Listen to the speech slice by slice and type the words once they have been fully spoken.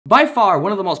By far,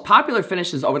 one of the most popular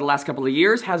finishes over the last couple of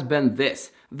years has been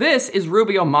this. This is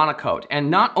Rubio Monocoat,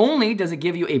 and not only does it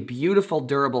give you a beautiful,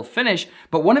 durable finish,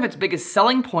 but one of its biggest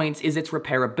selling points is its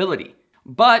repairability.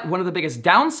 But one of the biggest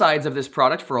downsides of this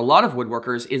product for a lot of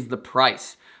woodworkers is the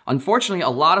price. Unfortunately, a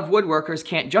lot of woodworkers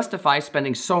can't justify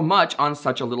spending so much on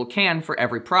such a little can for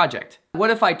every project. What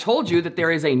if I told you that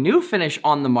there is a new finish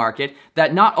on the market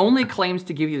that not only claims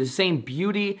to give you the same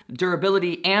beauty,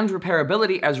 durability, and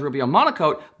repairability as Rubio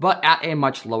Monocoat, but at a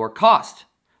much lower cost?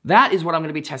 That is what I'm going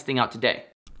to be testing out today.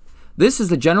 This is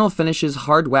the General Finishes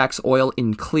Hard Wax Oil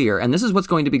in clear, and this is what's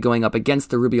going to be going up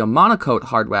against the Rubio Monocoat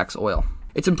Hard Wax Oil.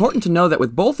 It's important to know that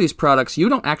with both these products, you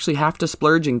don't actually have to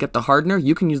splurge and get the hardener.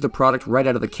 You can use the product right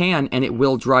out of the can and it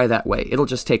will dry that way. It'll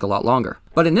just take a lot longer.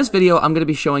 But in this video, I'm going to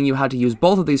be showing you how to use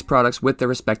both of these products with their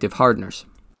respective hardeners.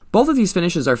 Both of these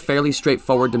finishes are fairly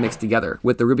straightforward to mix together.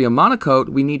 With the Rubio Monocoat,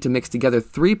 we need to mix together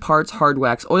 3 parts hard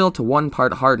wax oil to 1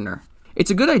 part hardener.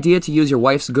 It's a good idea to use your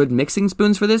wife's good mixing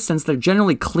spoons for this, since they're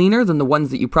generally cleaner than the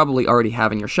ones that you probably already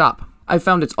have in your shop. I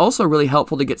found it's also really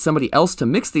helpful to get somebody else to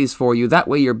mix these for you, that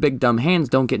way your big dumb hands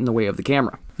don't get in the way of the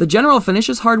camera. The General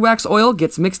Finishes Hard Wax Oil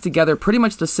gets mixed together pretty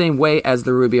much the same way as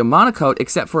the Rubio Monocoat,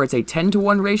 except for it's a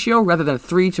 10-to-1 ratio rather than a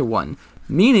 3-to-1,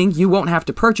 meaning you won't have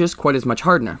to purchase quite as much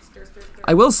hardener.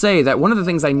 I will say that one of the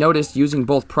things I noticed using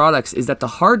both products is that the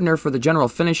hardener for the General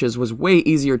Finishes was way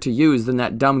easier to use than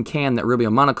that dumb can that Rubio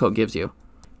Monocoat gives you.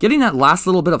 Getting that last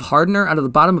little bit of hardener out of the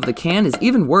bottom of the can is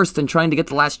even worse than trying to get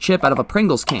the last chip out of a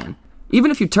Pringles can. Even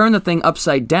if you turn the thing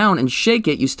upside down and shake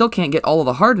it, you still can't get all of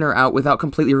the hardener out without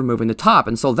completely removing the top,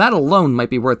 and so that alone might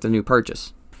be worth the new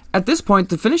purchase. At this point,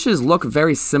 the finishes look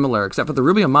very similar, except for the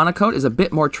Rubio Monocoat is a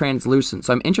bit more translucent,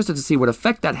 so I'm interested to see what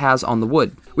effect that has on the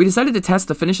wood. We decided to test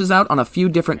the finishes out on a few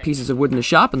different pieces of wood in the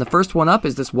shop, and the first one up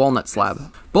is this walnut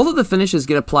slab. Both of the finishes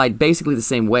get applied basically the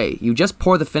same way. You just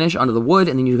pour the finish onto the wood,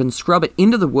 and then you can scrub it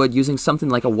into the wood using something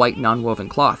like a white non-woven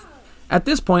cloth. At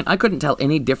this point, I couldn't tell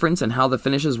any difference in how the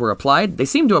finishes were applied. They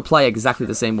seem to apply exactly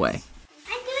the same way.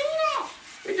 I'm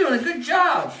doing it! You're doing a good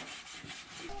job!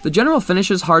 The General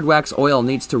Finishes Hard Wax Oil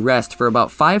needs to rest for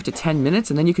about 5 to 10 minutes,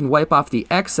 and then you can wipe off the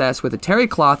excess with a terry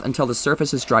cloth until the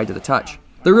surface is dry to the touch.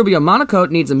 The Rubio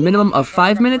Monocoat needs a minimum of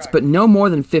 5 minutes, but no more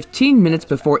than 15 minutes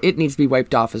before it needs to be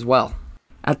wiped off as well.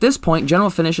 At this point, General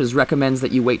Finishes recommends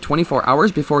that you wait 24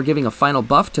 hours before giving a final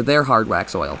buff to their hard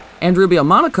wax oil. And Rubio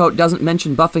Monocoat doesn't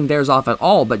mention buffing theirs off at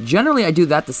all, but generally I do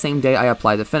that the same day I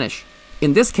apply the finish.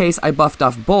 In this case, I buffed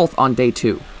off both on day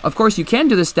 2. Of course, you can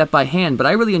do this step by hand, but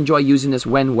I really enjoy using this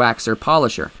Wen waxer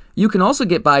polisher. You can also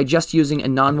get by just using a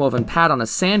non-woven pad on a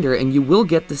sander and you will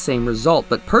get the same result,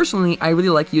 but personally, I really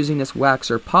like using this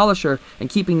waxer polisher and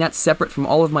keeping that separate from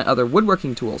all of my other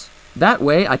woodworking tools. That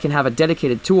way, I can have a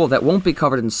dedicated tool that won't be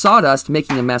covered in sawdust,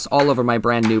 making a mess all over my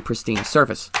brand new pristine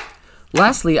surface.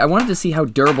 Lastly, I wanted to see how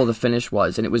durable the finish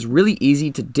was, and it was really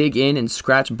easy to dig in and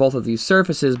scratch both of these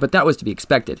surfaces, but that was to be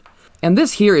expected. And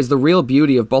this here is the real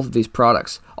beauty of both of these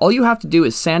products. All you have to do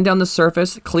is sand down the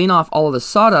surface, clean off all of the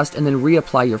sawdust, and then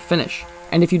reapply your finish.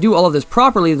 And if you do all of this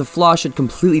properly, the flaw should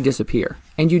completely disappear.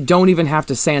 And you don't even have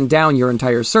to sand down your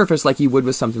entire surface like you would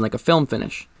with something like a film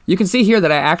finish. You can see here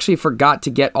that I actually forgot to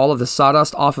get all of the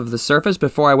sawdust off of the surface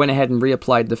before I went ahead and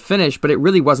reapplied the finish, but it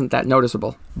really wasn't that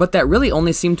noticeable. But that really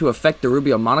only seemed to affect the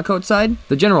Rubio Monocoat side.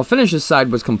 The General Finishes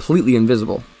side was completely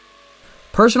invisible.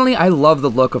 Personally, I love the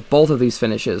look of both of these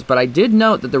finishes, but I did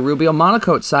note that the Rubio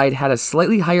Monocoat side had a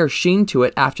slightly higher sheen to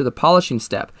it after the polishing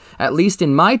step. At least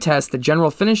in my test, the General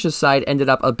Finishes side ended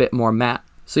up a bit more matte.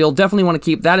 So you'll definitely want to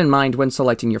keep that in mind when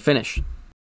selecting your finish.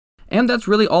 And that's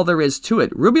really all there is to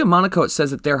it. Rubio Monocoat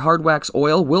says that their hard wax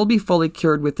oil will be fully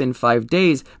cured within 5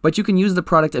 days, but you can use the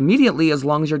product immediately as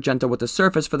long as you're gentle with the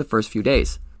surface for the first few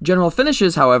days. General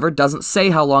Finishes, however, doesn't say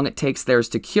how long it takes theirs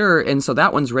to cure, and so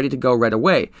that one's ready to go right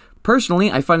away. Personally,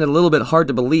 I find it a little bit hard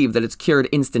to believe that it's cured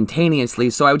instantaneously,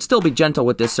 so I would still be gentle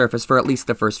with this surface for at least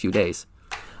the first few days.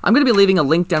 I'm going to be leaving a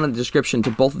link down in the description to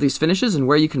both of these finishes and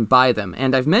where you can buy them,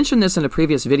 and I've mentioned this in a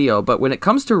previous video, but when it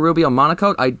comes to Rubio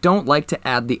Monocoat, I don't like to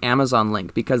add the Amazon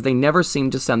link because they never seem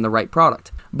to send the right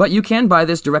product. But you can buy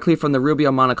this directly from the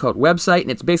Rubio Monocoat website, and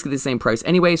it's basically the same price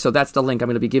anyway, so that's the link I'm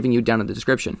going to be giving you down in the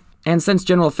description. And since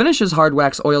General Finishes Hard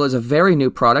Wax Oil is a very new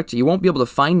product, you won't be able to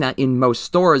find that in most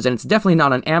stores, and it's definitely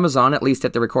not on Amazon, at least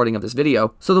at the recording of this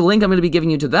video. So the link I'm going to be giving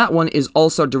you to that one is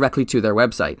also directly to their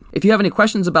website. If you have any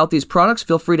questions about these products,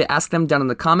 feel free to ask them down in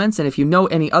the comments, and if you know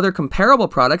any other comparable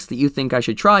products that you think I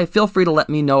should try, feel free to let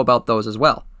me know about those as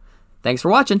well. Thanks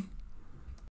for watching!